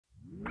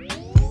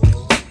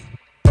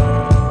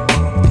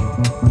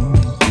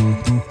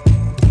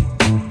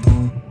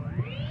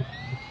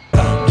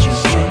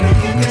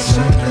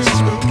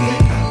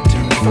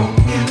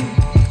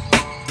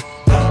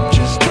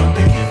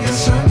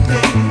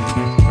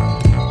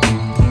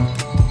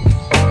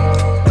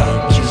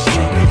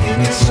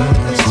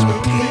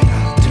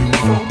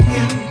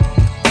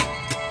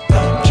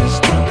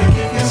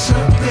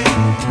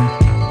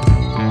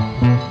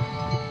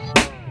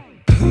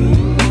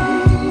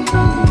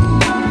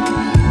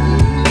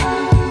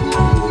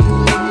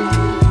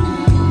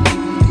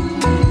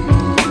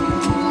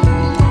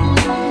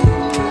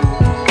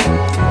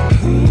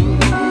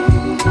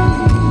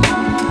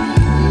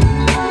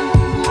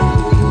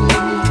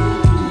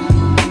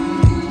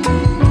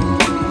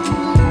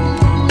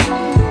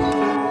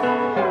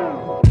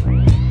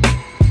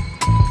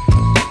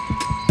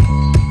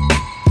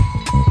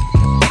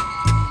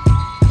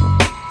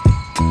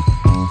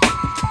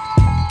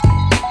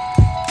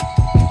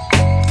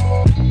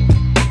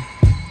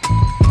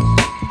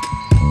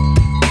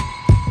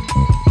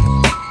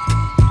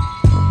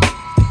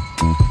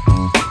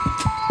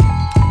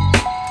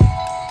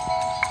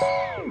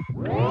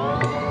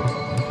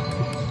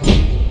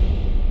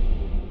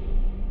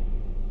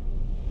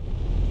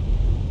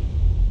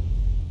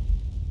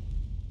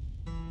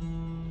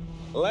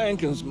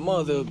Lincoln's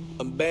mother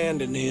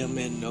abandoned him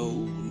in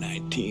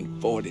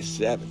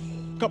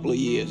 1947, a couple of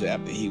years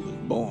after he was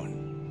born.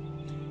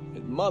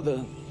 His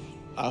mother,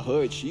 I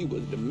heard she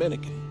was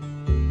Dominican.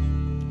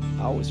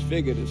 I always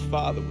figured his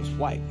father was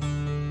white,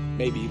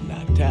 maybe even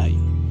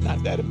Italian.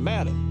 Not that it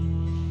mattered.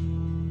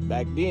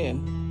 Back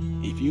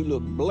then, if you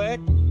looked black,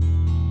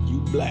 you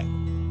black.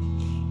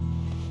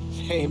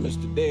 Same as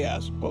today, I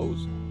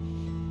suppose.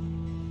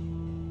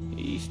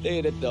 He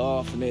stayed at the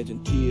orphanage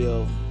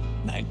until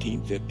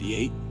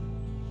 1958.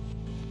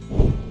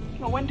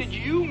 Well, when did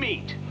you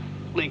meet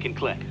Lincoln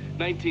Click?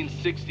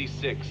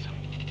 1966.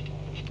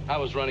 I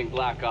was running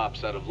Black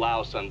Ops out of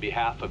Laos on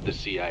behalf of the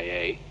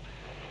CIA.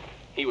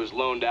 He was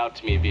loaned out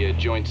to me via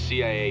joint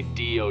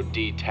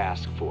CIA-DOD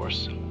task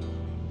force.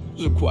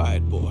 He was a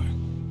quiet boy.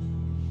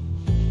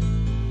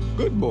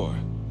 Good boy.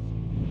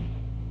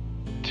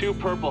 2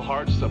 Purple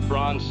Hearts, a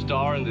Bronze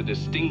Star, and the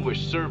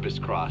Distinguished Service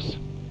Cross.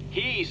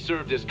 He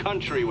served his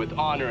country with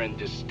honor and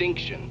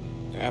distinction.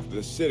 After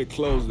the city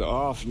closed the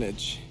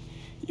orphanage,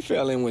 he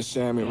fell in with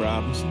Sammy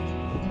Robinson.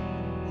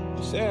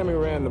 Sammy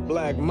ran the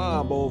black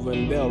mob over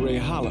in Delray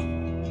Hollow.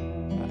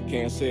 I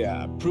can't say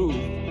I approve,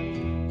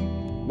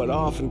 but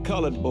orphan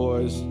colored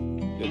boys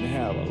didn't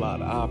have a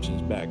lot of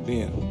options back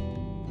then.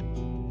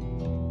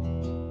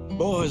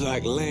 Boys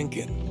like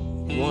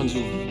Lincoln, the ones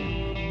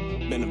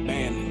who've been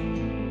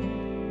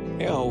abandoned,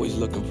 they're always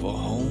looking for a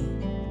home.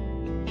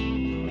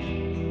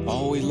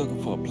 Always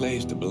looking for a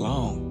place to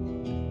belong.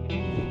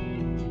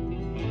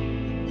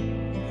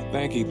 I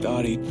think he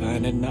thought he'd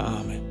find it in the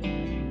army.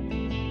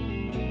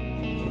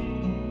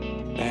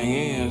 Thing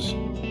is,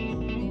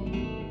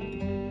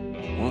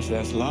 once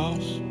that's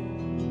lost, you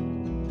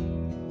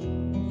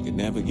can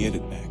never get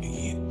it back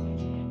again.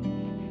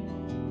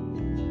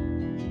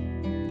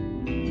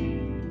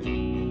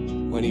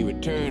 When he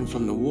returned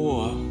from the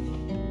war,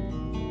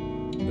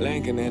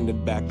 Lincoln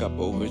ended back up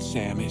over at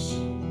Sammy's.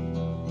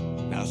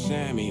 Now,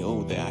 Sammy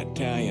owed the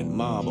Italian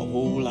mob a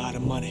whole lot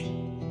of money,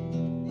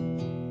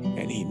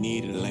 and he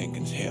needed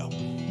Lincoln's help.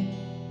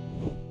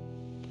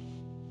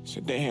 It's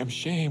a damn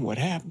shame what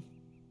happened.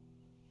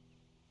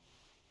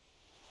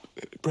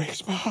 It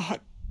breaks my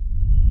heart.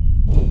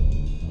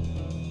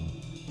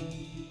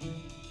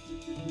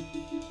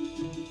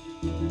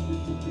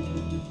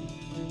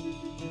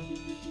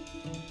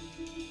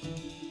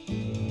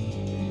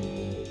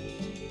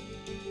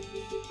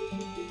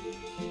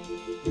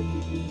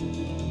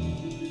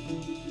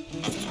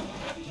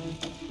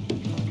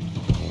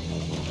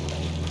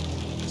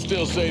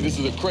 Still say this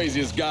is the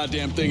craziest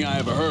goddamn thing I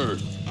ever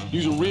heard.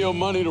 Using real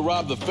money to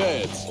rob the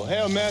feds. Well,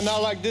 hell, man,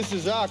 not like this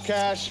is our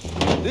cash.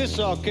 This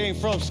all came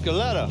from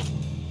Scaletta.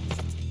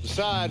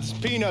 Besides,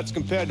 peanuts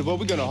compared to what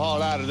we're gonna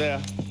haul out of there.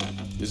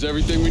 Is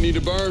everything we need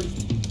to burn?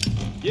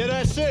 Yeah,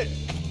 that's it.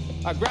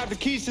 I grabbed the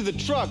keys to the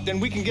truck, then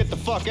we can get the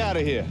fuck out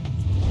of here.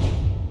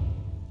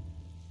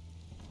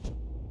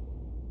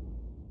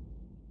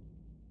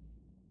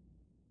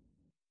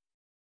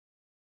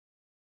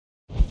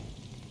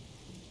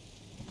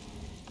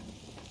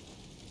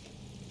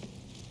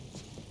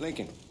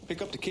 Lincoln,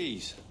 pick up the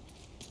keys.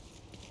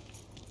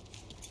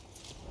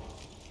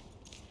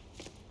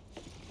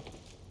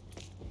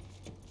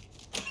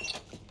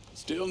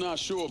 Still not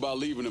sure about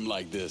leaving him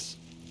like this.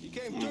 He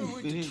came through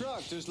with the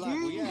truck just like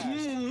we asked.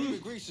 We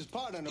could grease his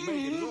partner to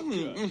make it look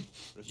good.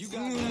 But if you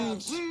got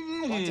doubts,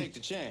 why take the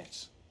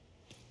chance?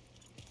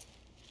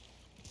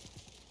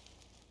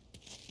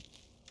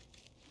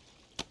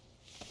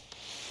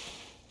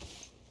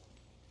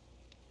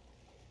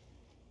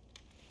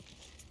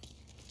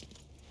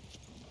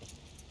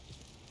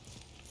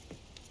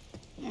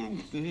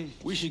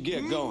 We should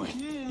get going.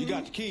 You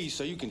got the keys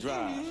so you can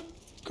drive.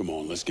 Come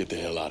on, let's get the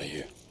hell out of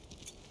here.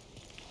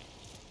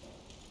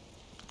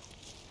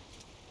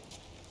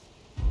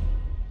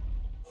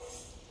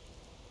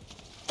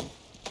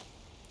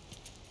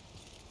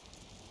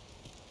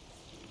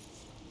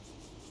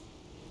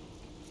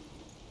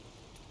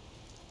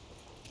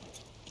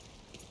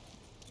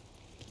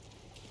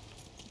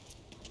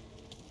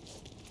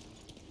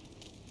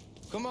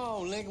 Come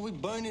on, Lincoln, we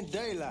burning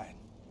daylight.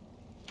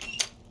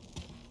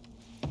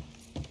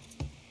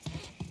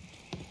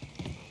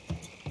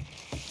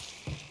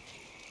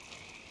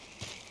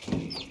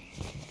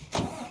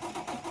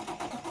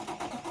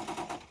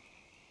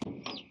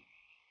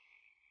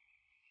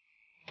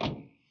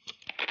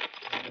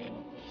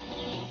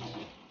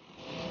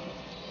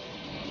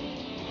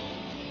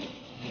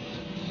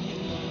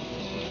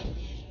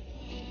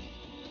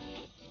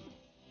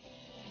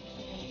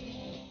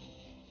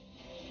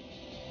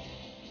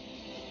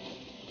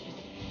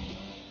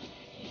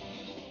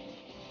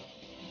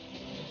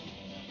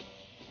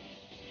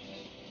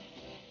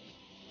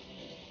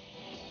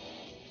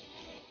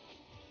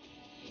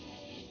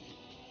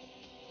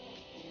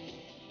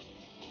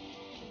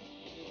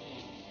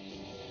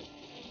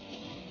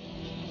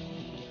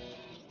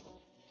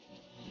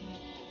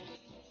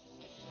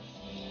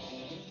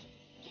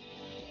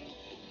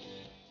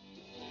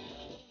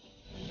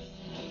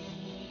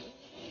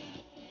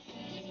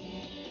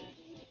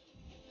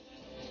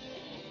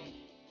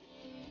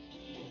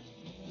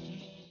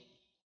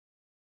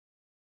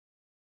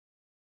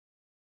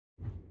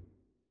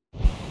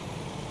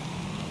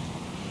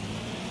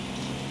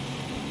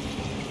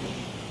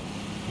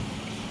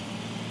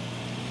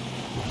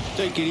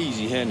 Take it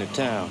easy heading to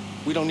town.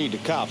 We don't need the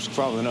cops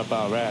crawling up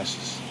our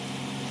asses.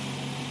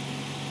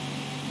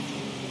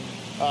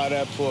 Ah,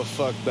 that poor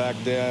fuck back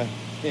there.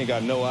 He ain't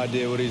got no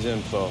idea what he's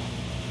in for.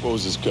 What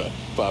was his cut?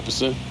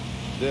 5%?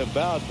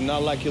 Thereabouts,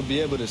 not like he'll be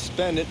able to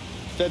spend it.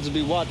 Feds will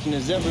be watching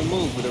his every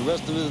move for the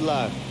rest of his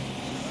life.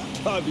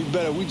 Probably be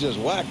better we just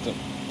whacked him.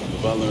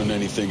 If I learned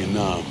anything in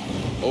Nam,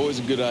 always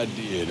a good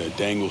idea to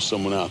dangle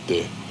someone out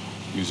there.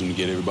 Use them to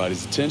get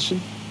everybody's attention,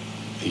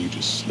 and you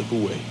just slip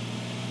away.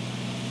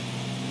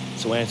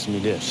 So answer me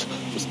this.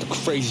 What's the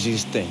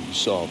craziest thing you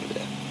saw over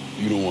there?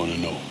 You don't want to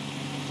know.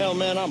 Hell,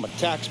 man, I'm a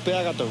taxpayer.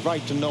 I got the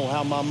right to know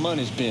how my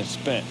money's being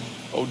spent.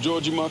 Oh,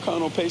 Georgie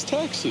Marcano pays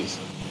taxes.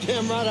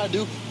 Damn right I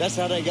do. That's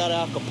how they got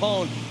Al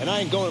Capone, and I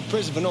ain't going to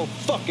prison for no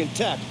fucking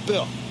tax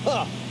bill.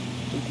 Huh?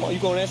 Come on, you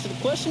gonna answer the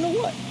question or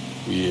what?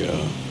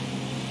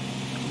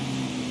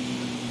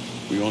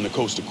 We on the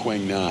coast of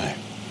Quang Nai,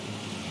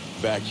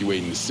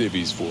 evacuating the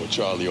civvies for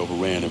Charlie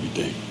overran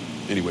everything.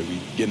 Anyway, we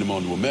getting him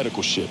onto a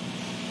medical ship,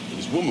 and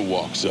this woman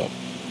walks up.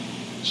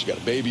 She got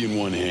a baby in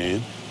one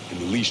hand and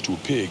the leash to a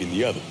pig in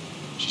the other.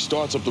 She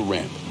starts up the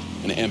ramp,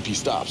 and the MP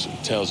stops her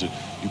and tells her,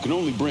 you can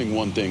only bring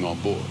one thing on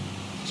board.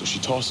 So she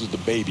tosses the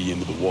baby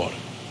into the water.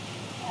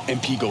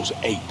 MP goes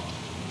ape,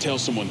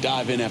 tells someone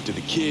dive in after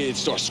the kid,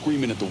 starts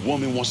screaming at the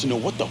woman, wants to know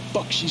what the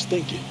fuck she's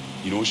thinking.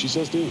 You know what she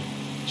says to him?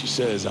 She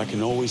says, I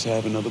can always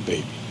have another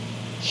baby.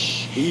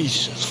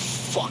 Jesus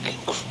fucking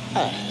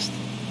Christ.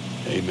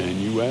 Hey, man,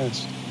 you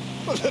asked.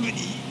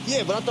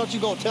 Yeah, but I thought you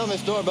were gonna tell me a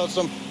story about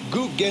some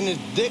gook getting his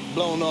dick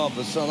blown off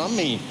or something. I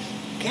mean,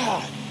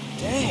 god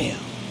damn.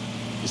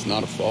 It's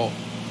not a fault,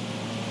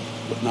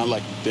 but not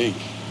like you think.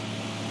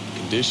 The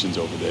conditions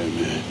over there,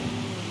 man.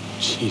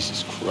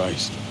 Jesus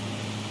Christ.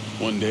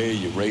 One day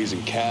you're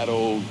raising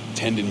cattle,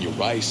 tending your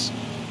rice.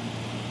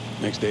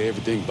 Next day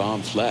everything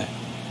bombed flat.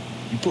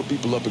 You put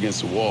people up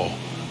against a wall,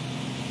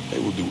 they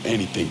will do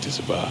anything to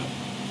survive.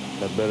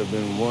 That better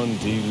been one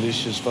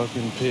delicious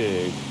fucking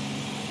pig.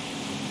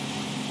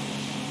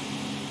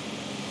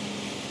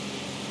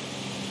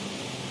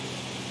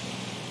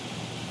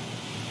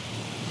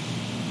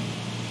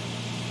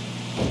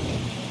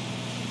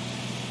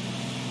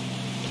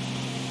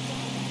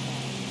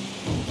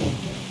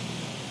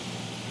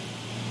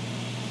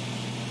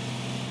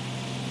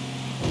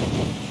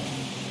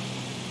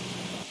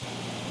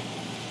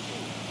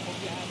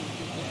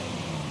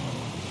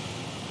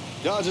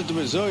 Guards at the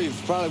reserve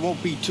probably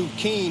won't be too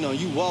keen on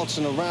you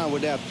waltzing around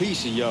with that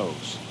piece of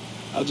yours.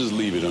 I'll just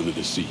leave it under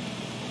the seat.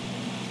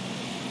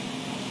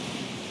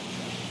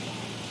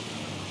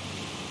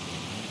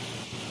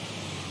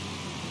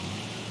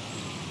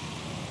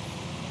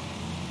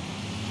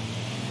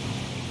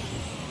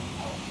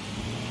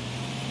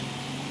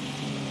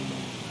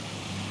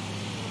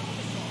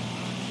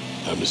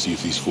 Time to see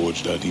if these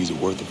forged IDs are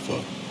worth a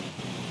fuck.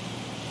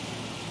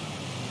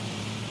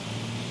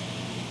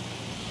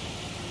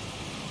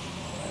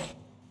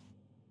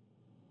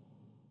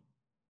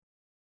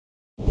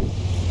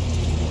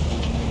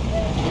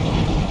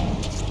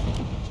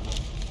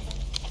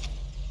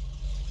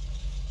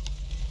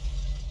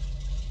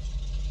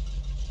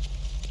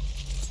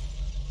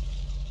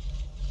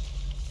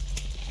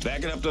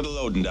 Back it up to the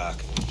loading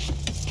dock.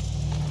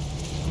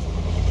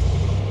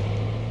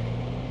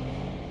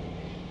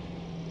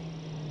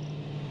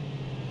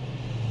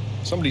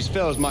 Some of these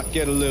fellas might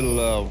get a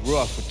little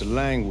rough with the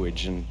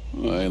language and...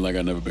 Well, ain't like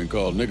I never been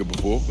called nigga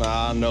before.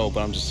 Nah, I know,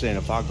 but I'm just saying,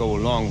 if I go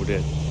along with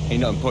it,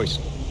 ain't nothing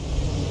personal.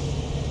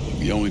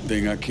 The only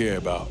thing I care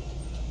about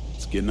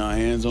is getting our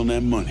hands on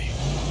that money.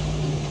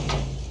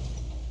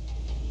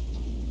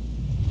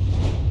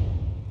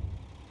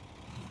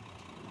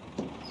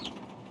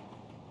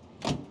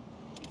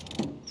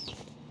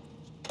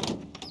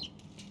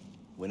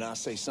 When I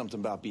say something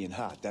about being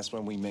hot, that's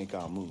when we make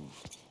our move.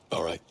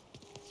 All right.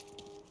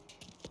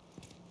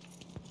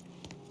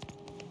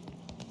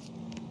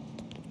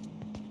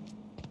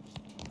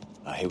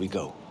 Here we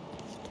go.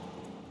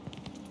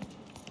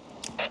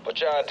 Put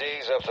your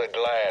IDs up to the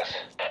glass.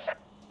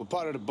 We're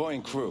part of the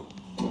Boeing crew.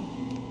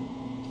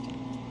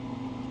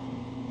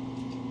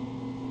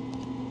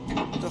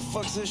 What the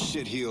fuck's this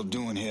shitheel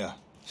doing here?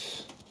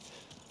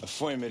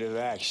 Affirmative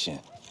action.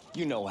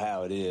 You know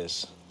how it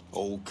is.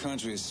 Old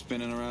country is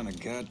spinning around a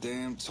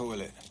goddamn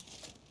toilet.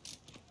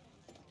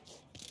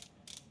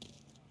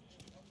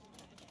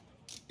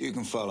 You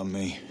can follow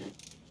me.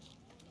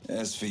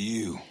 As for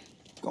you,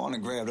 go on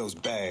and grab those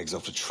bags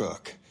off the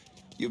truck.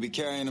 You'll be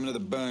carrying them to the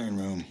burn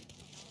room.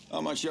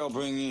 How much y'all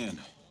bring in?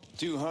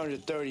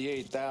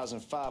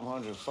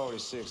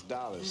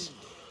 $238,546.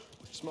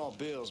 Small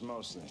bills,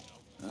 mostly.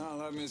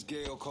 I'll have Miss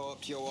Gale call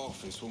up to your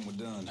office when we're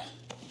done.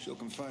 She'll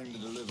confirm the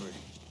delivery.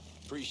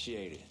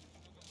 Appreciate it.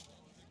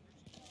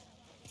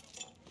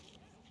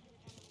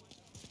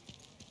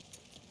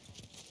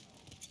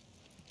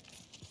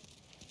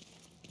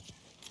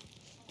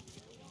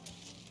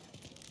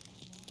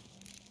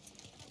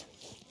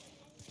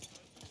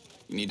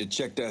 You need to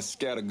check that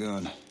scatter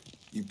gun.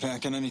 You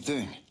packing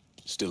anything?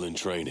 Still in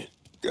training.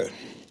 Good.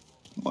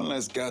 One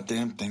less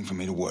goddamn thing for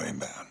me to worry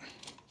about.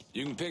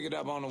 You can pick it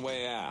up on the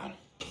way out.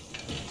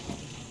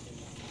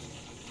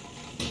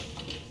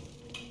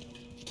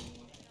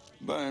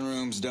 Burn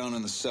room's down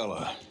in the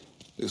cellar.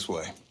 This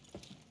way.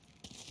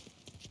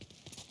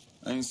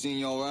 I ain't seen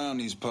y'all around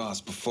these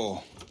parts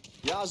before.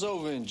 Y'all's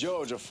over in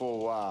Georgia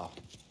for a while.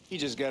 He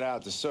just got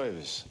out the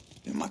service.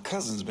 Yeah, my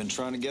cousin's been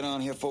trying to get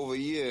on here for over a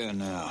year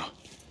now.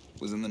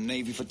 Was in the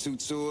Navy for 2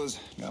 tours,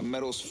 got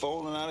medals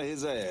falling out of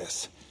his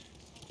ass.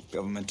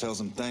 Government tells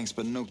him thanks,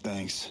 but no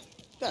thanks.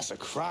 That's a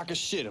crock of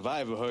shit if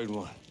I ever heard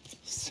one.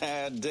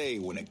 Sad day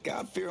when a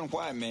God-fearing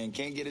white man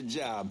can't get a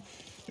job.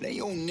 But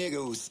ain't old nigga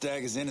who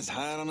staggers in is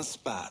hired on the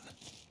spot.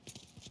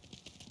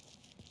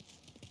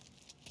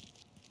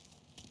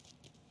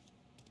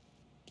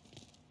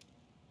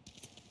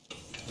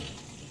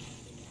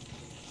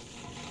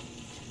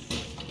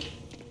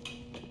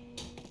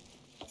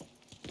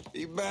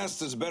 You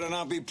bastards better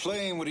not be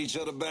playing with each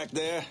other back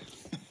there.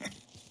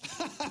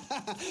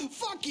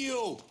 Fuck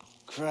you!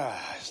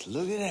 Christ,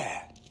 look at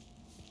that.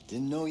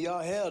 Didn't know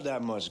y'all held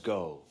that much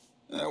gold.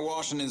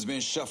 Washington's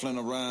been shuffling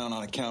around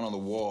on account of the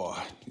war.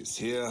 It's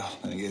here,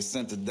 then it gets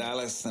sent to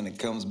Dallas, then it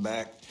comes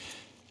back.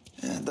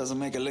 It doesn't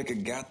make a lick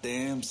of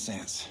goddamn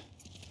sense.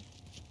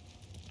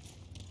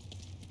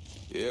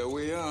 Here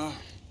we are.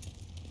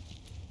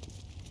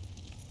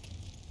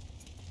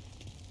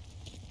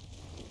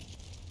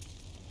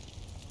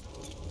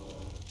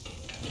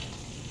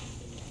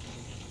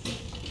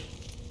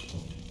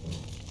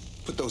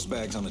 Put those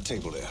bags on the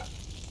table there.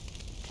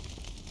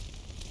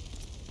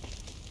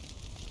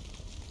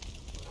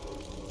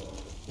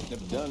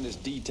 Never done this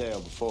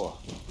detail before.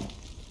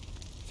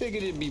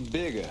 Figured it'd be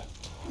bigger.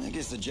 It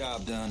gets the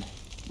job done.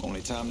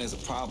 Only time there's a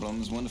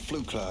problem is when the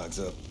flue clogs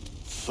up.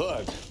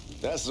 Fuck,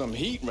 that's some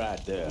heat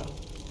right there.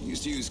 We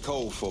used to use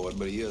coal for it,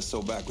 but a year or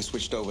so back we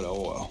switched over to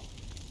oil.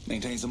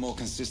 Maintains a more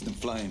consistent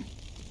flame.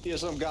 Hear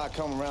some guy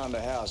come around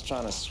the house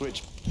trying to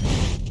switch.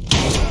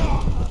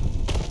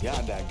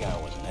 God, that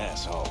guy was an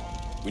asshole.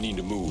 We need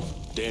to move.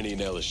 Danny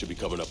and Ellis should be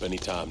coming up any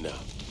time now.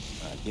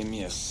 Give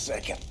me a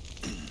second.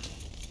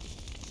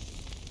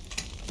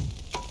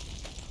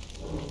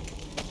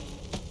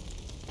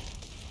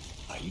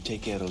 You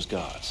take care of those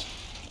guards.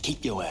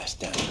 Keep your ass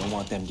down. You don't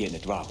want them getting a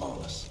drop on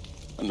us.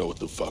 I know what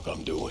the fuck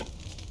I'm doing.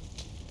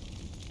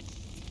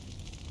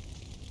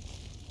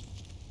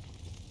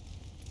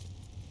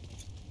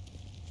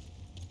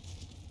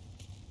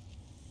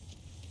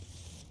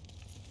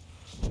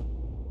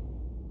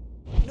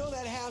 You know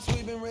that house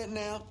we've been renting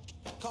out?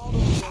 Called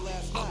over there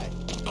last night.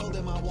 Told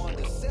them I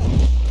wanted to sell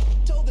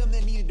it. Told them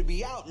they needed to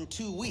be out in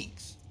 2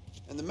 weeks.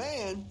 And the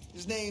man,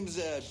 his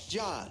name's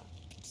John,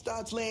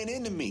 starts laying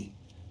into me,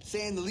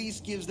 saying the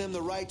lease gives them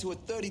the right to a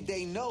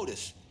 30-day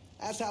notice.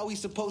 That's how he's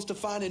supposed to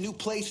find a new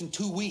place in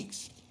 2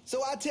 weeks.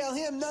 So I tell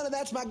him none of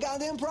that's my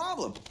goddamn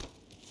problem.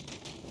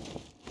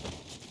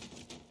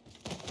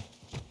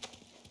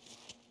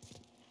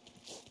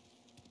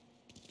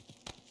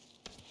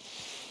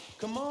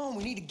 Come on,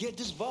 we need to get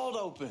this vault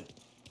open.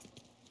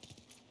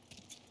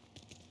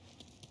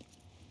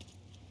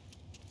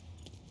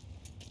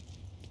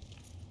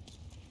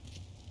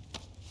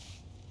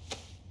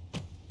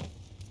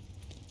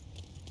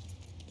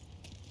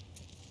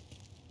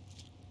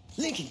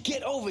 Lincoln,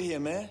 get over here,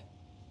 man.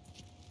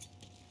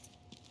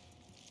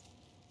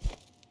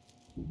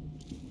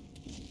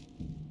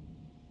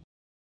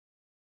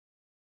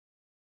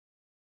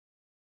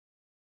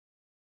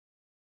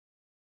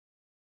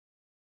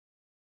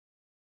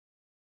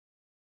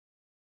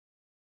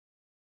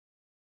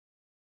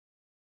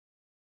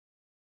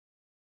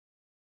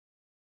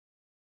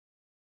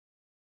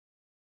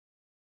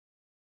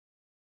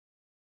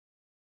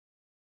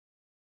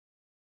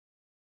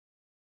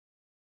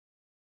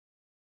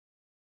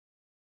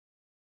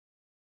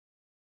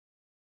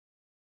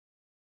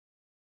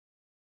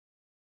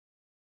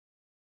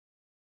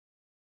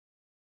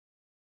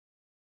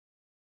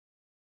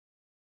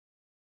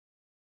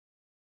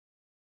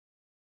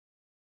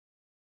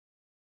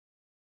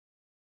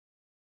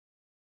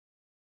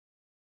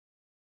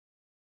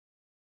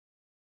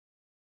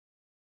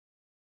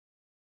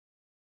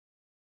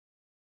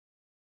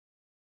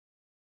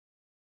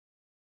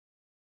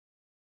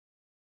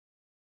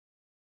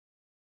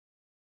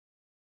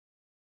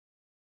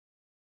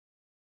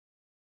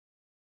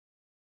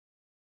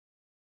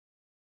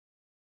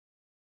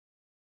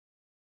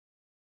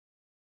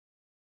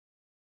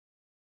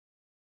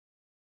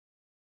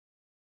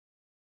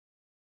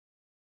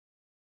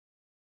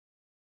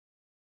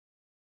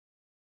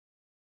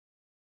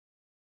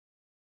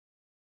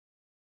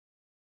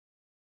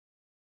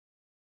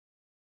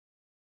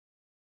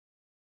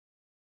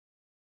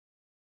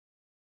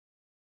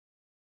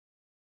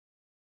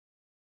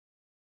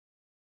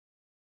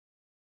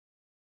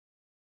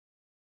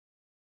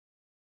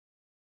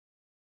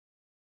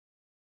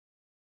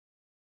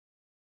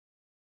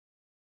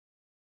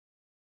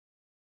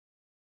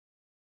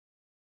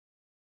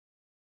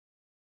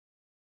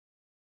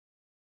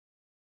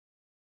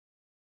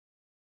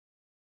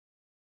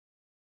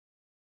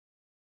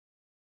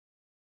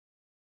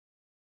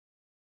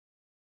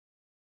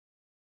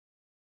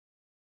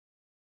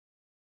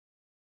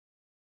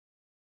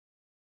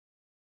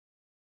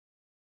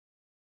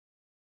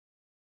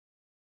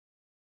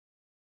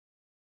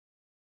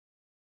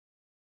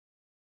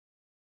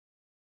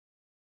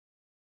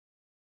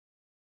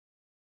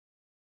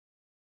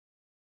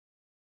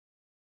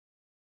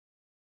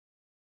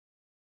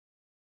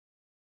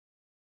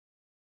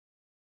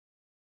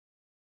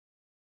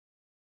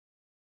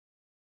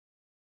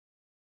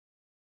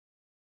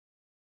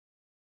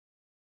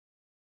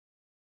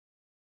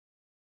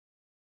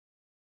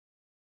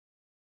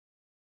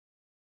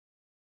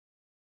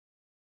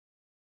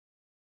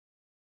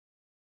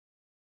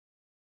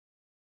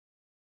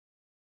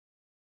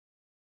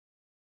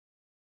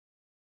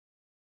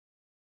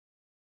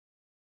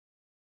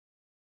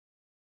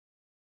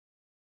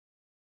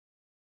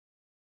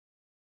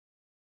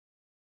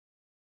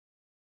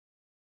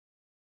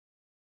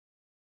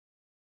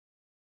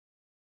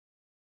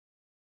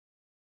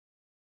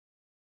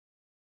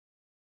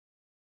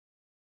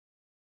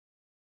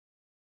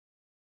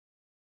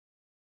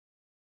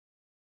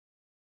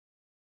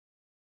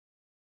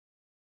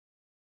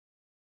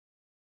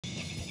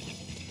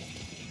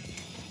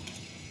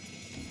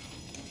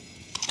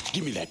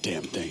 Give me that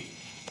damn thing.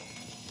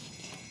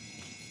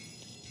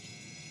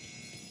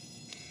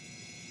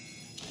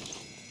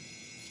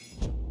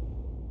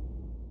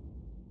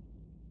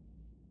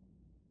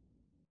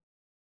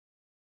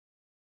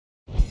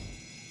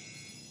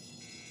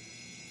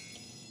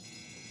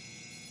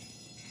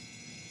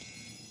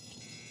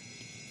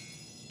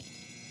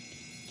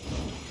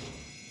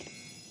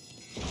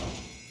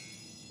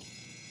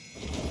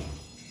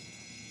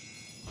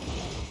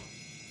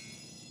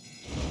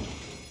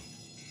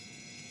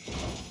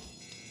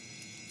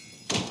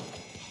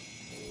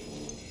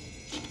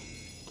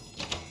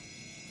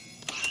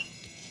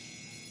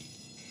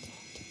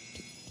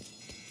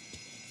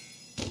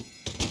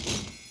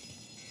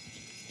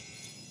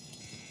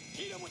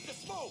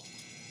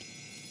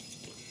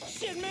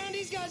 Shit, man,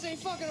 these guys ain't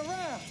fucking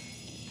around.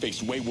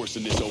 Faced way worse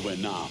than this over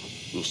in Nam.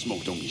 Little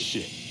smoke don't mean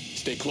shit.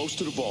 Stay close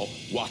to the vault,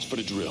 watch for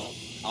the drill.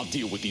 I'll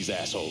deal with these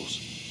assholes.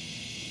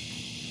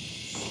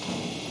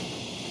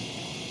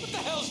 What the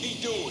hell's he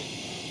doing?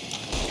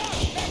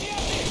 Gosh, let me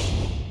out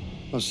here!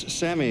 Well,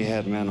 Sammy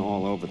had men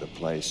all over the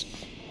place.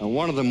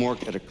 One of them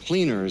worked at a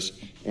cleaner's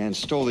and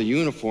stole the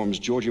uniforms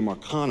Georgie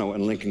Marcano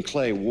and Lincoln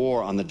Clay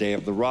wore on the day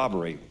of the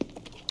robbery.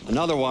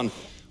 Another one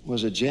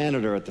was a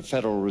janitor at the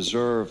Federal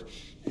Reserve,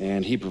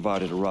 and he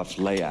provided a rough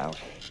layout.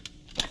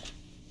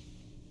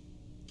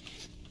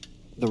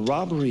 The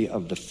robbery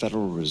of the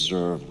Federal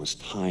Reserve was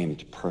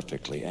timed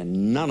perfectly,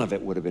 and none of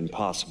it would have been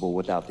possible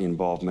without the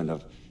involvement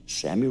of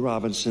Sammy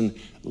Robinson,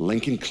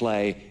 Lincoln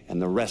Clay,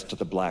 and the rest of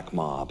the black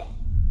mob.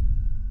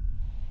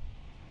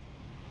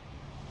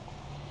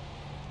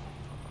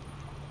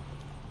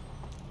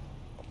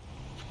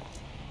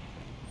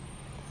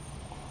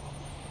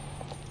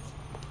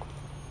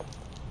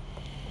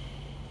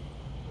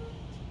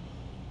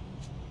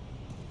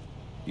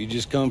 You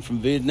just come from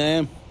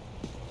Vietnam?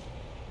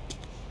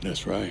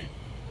 That's right.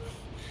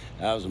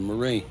 I was a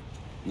Marine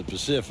in the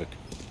Pacific.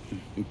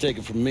 You take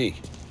it from me.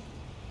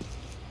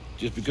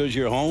 Just because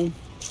you're home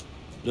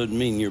doesn't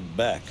mean you're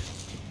back.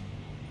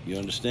 You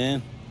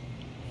understand?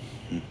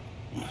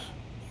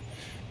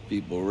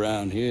 People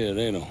around here,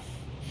 they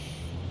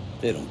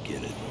don't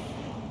get it.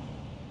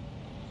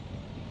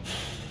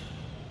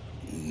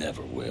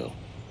 Never will.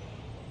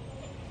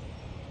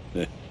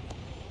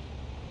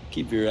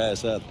 Keep your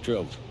ass out of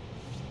trouble.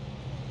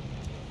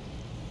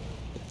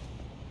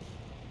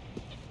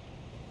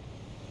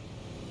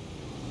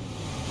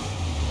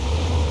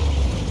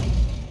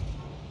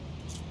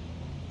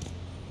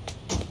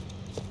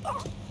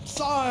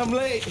 Sorry I'm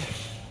late.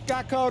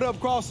 Got caught up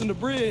crossing the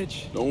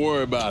bridge. Don't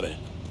worry about it.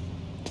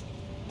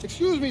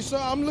 Excuse me, sir.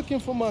 I'm looking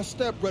for my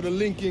stepbrother,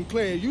 Lincoln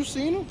Clay. You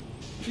seen him?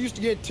 He used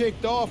to get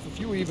ticked off if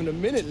you were even a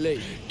minute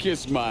late.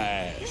 Kiss my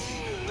ass.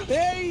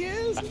 There he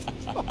is.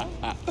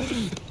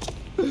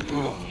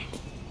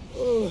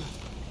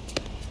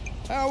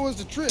 How was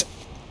the trip?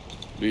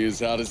 Being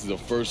how this is the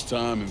first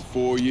time in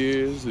 4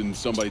 years and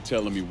somebody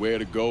telling me where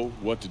to go,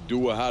 what to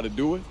do, or how to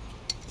do it,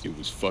 it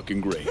was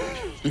fucking great.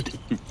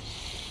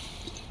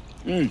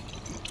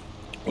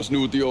 What's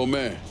new with the old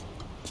man?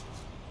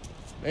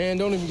 Man,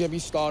 don't even get me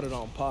started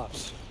on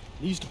Pops.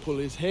 He used to pull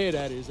his head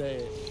out his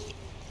ass.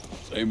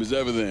 Same as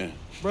ever then.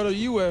 Brother,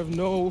 you have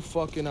no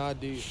fucking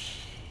idea.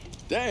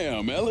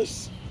 Damn,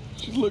 Ellis.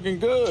 She's looking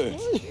good.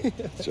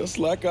 Just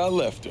like I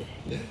left her.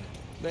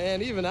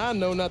 Man, even I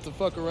know not to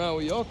fuck around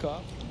with your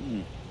cop.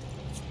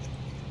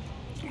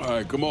 All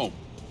right, come on.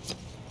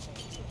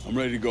 I'm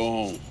ready to go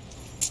home.